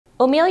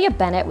Omelia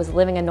Bennett was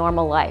living a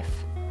normal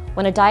life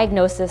when a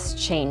diagnosis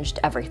changed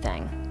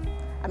everything.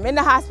 I'm in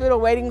the hospital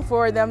waiting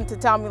for them to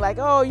tell me like,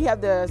 oh, you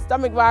have the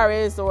stomach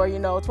virus or,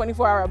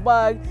 24-hour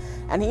bug.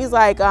 And he's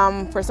like,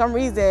 for some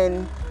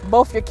reason,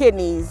 both your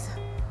kidneys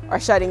are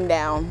shutting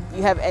down.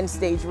 You have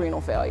end-stage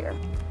renal failure.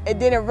 It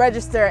didn't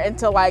register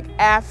until like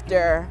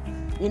after,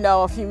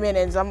 a few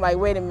minutes. I'm like,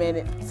 wait a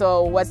minute.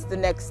 So what's the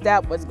next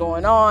step? What's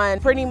going on?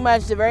 Pretty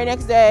much the very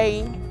next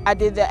day, I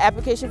did the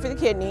application for the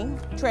kidney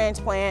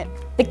transplant.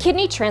 The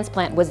kidney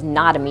transplant was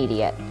not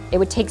immediate. It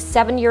would take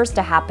 7 years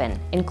to happen,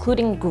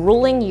 including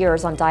grueling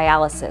years on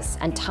dialysis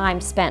and time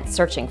spent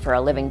searching for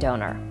a living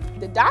donor.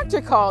 The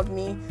doctor called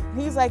me.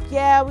 He's like,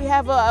 yeah, we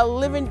have a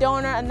living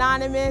donor,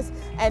 anonymous,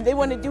 and they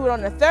want to do it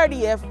on the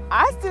 30th.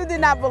 I still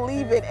did not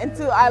believe it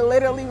until I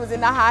literally was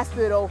in the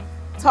hospital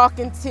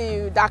talking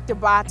to Dr.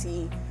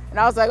 Bati. And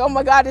I was like, oh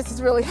my God, this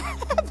is really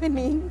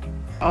happening.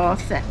 All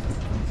set.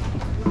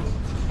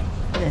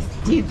 Let's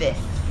do this.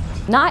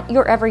 Not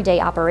your everyday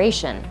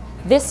operation.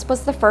 This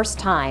was the first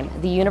time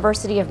the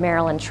University of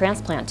Maryland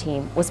transplant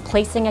team was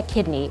placing a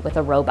kidney with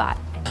a robot.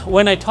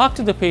 When I talked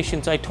to the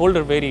patients, I told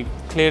her very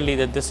clearly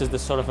that this is the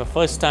sort of a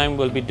first time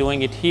we'll be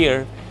doing it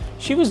here.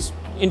 She was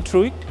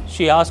intrigued.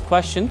 She asked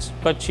questions,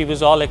 but she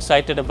was all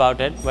excited about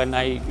it when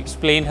I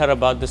explained her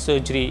about the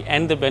surgery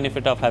and the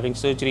benefit of having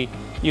surgery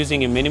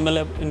using a minimal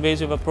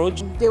invasive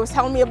approach. They was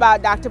telling me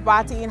about Dr.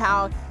 Bati and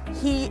how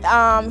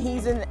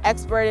he's an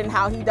expert and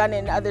how he done it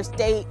in other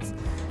states,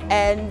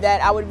 and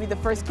that I would be the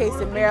first case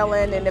in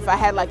Maryland, and if I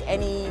had like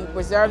any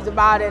reserves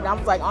about it. I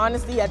was like,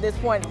 honestly, at this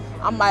point,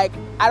 I'm like,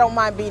 I don't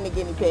mind being a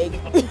guinea pig.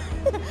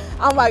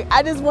 I'm like,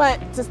 I just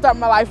want to start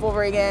my life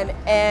over again,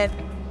 and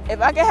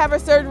if I could have a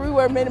surgery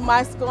where it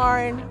minimized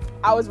scarring,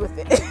 I was with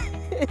it.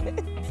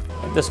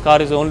 The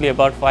scar is only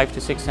about 5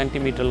 to 6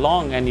 centimeters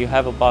long, and you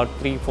have about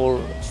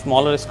 3-4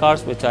 smaller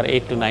scars, which are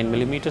 8 to 9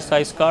 millimeter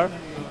size scar.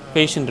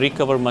 Patients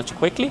recover much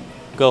quickly,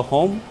 go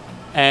home,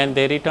 and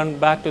they return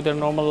back to their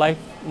normal life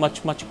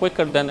much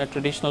quicker than a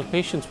traditional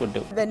patients would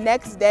do. The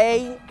next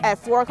day at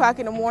 4 o'clock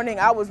in the morning,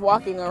 I was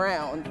walking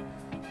around.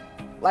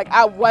 Like,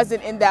 I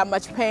wasn't in that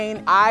much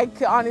pain. I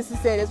could honestly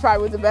say this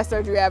probably was the best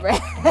surgery I ever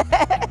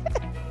had.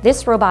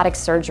 This robotic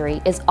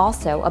surgery is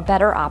also a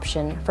better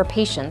option for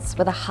patients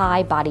with a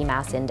high body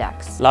mass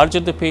index. Larger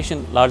the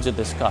patient, larger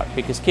the scar,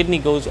 because kidney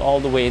goes all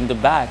the way in the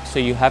back, so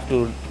you have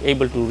to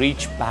able to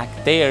reach back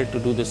there to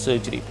do the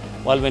surgery.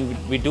 While when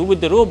we do with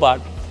the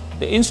robot,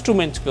 the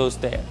instruments goes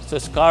there. So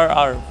scar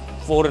are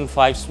 4 and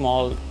 5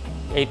 small,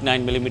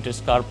 8-9 millimeter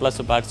scar plus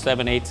about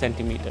 7-8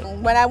 centimeters.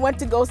 When I went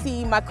to go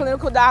see my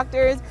clinical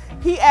doctors,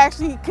 he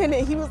actually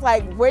couldn't, he was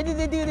like, where did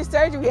they do the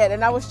surgery at?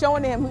 And I was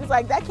showing him, he was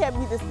like, that can't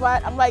be the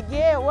spot. I'm like,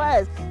 yeah, it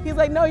was. He's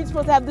like, no, you're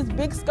supposed to have this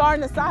big scar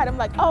on the side. I'm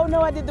like, oh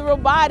no, I did the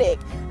robotic.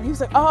 And he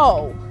was like,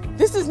 oh,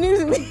 this is new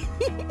to me.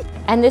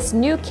 And this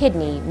new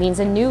kidney means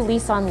a new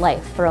lease on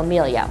life for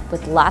Omelia,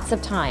 with lots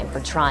of time for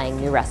trying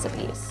new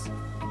recipes.